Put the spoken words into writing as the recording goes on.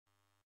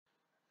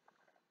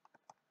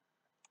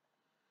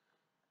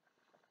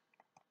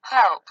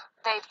Help!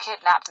 They've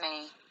kidnapped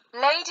me.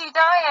 Lady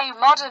Di, a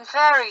Modern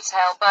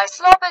Fairytale by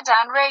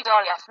Slobodan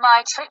Radojev.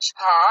 Mitrich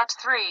Part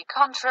 3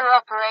 Contra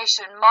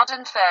Operation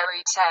Modern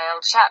Fairytale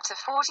Chapter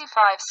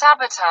 45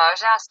 Sabotage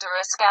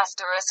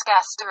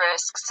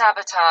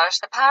Sabotage.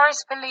 The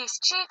Paris police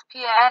chief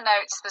Pierre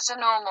notes that a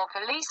normal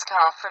police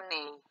car from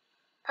the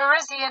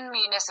Parisian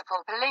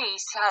municipal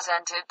police has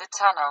entered the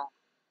tunnel.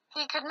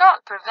 He could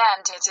not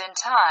prevent it in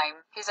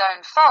time, his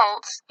own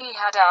fault. He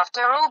had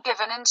after all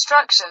given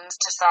instructions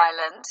to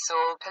silence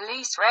all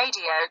police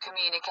radio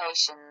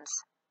communications.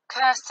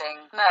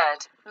 Cursing,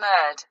 murd,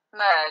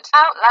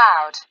 out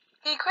loud.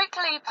 He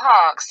quickly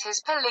parks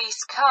his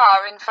police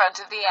car in front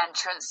of the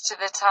entrance to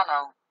the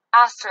tunnel.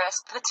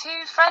 The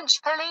two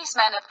French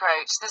policemen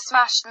approach the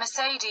smashed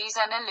Mercedes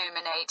and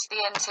illuminate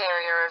the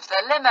interior of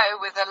the limo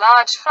with a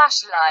large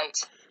flashlight.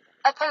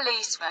 A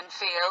policeman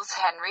feels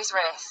Henry's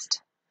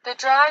wrist. The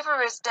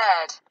driver is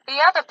dead. The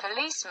other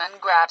policeman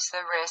grabs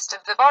the wrist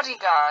of the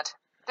bodyguard.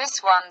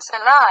 This one's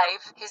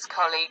alive. His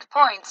colleague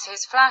points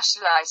his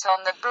flashlight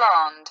on the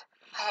blonde.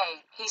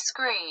 Hey, he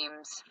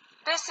screams.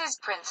 This is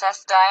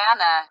Princess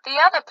Diana. The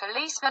other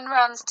policeman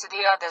runs to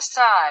the other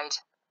side.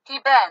 He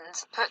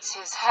bends, puts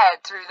his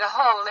head through the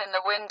hole in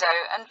the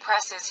window and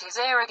presses his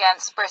ear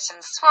against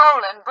Britain's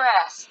swollen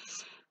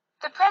breasts.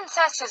 The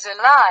princess is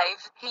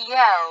alive, he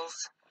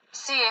yells.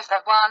 See if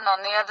the one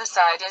on the other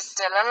side is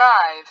still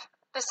alive.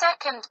 The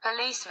second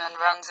policeman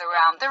runs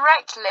around the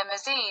wrecked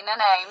limousine and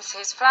aims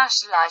his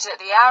flashlight at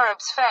the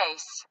Arab's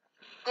face.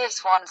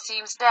 This one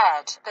seems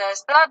dead.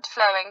 There's blood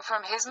flowing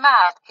from his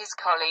mouth. His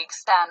colleague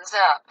stands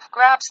up,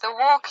 grabs the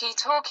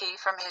walkie-talkie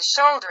from his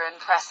shoulder and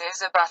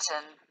presses a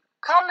button.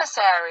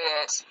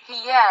 Commissariat,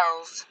 he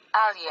yells.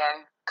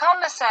 Alio.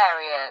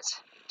 Commissariat.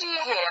 Do you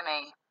hear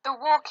me? The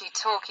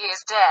walkie-talkie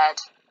is dead.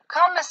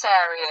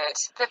 Commissariat.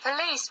 The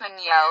policeman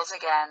yells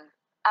again.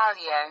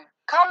 Alio.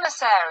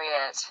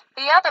 Commissariat.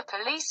 The other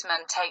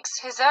policeman takes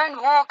his own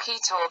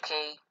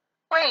walkie-talkie.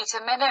 Wait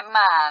a minute,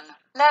 man.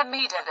 Let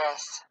me do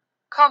this.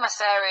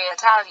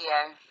 Commissariat.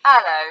 Alio.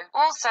 Allo.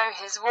 Also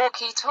his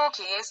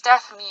walkie-talkie is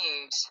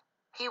deaf-mute.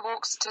 He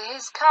walks to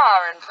his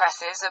car and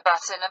presses a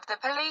button of the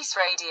police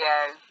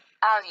radio.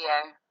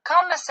 Alio.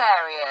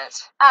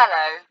 Commissariat.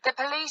 Allo. The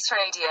police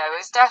radio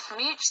is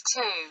deaf-mute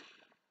too.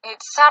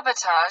 It's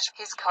sabotage.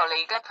 His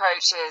colleague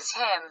approaches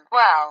him.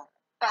 Well,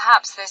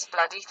 perhaps this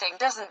bloody thing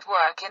doesn't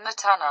work in the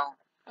tunnel.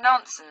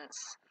 Nonsense.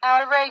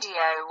 Our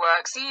radio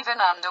works even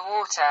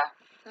underwater.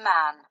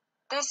 Man.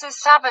 This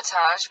is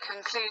sabotage,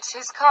 concludes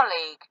his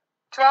colleague.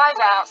 Drive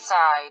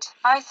outside.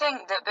 I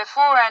think that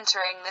before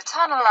entering the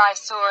tunnel I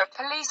saw a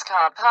police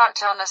car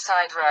parked on a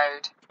side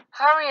road.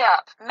 Hurry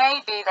up,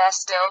 maybe they're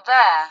still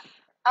there.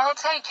 I'll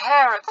take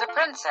care of the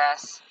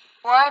princess.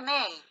 Why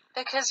me?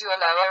 Because you're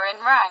lower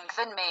in rank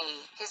than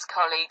me. His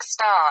colleague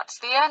starts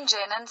the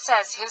engine and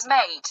says his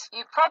mate,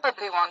 you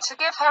probably want to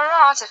give her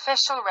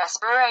artificial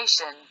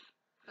respiration.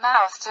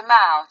 Mouth to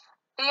mouth.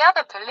 The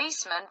other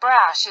policeman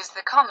brushes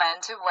the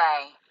comment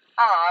away.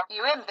 Ah,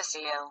 you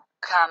imbecile.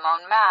 Come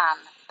on,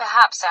 man.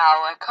 Perhaps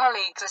our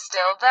colleagues are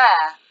still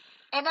there.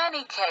 In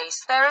any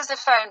case, there is a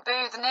phone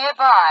booth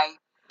nearby.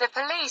 The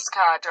police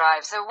car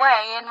drives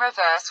away in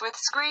reverse with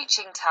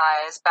screeching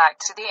tires back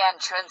to the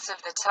entrance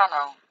of the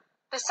tunnel.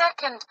 The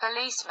second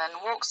policeman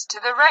walks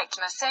to the wrecked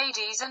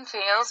Mercedes and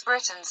feels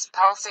Britain's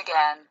pulse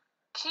again.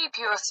 Keep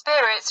your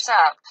spirits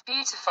up,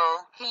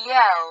 beautiful, he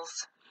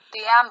yells.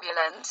 The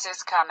ambulance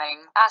is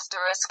coming. ****.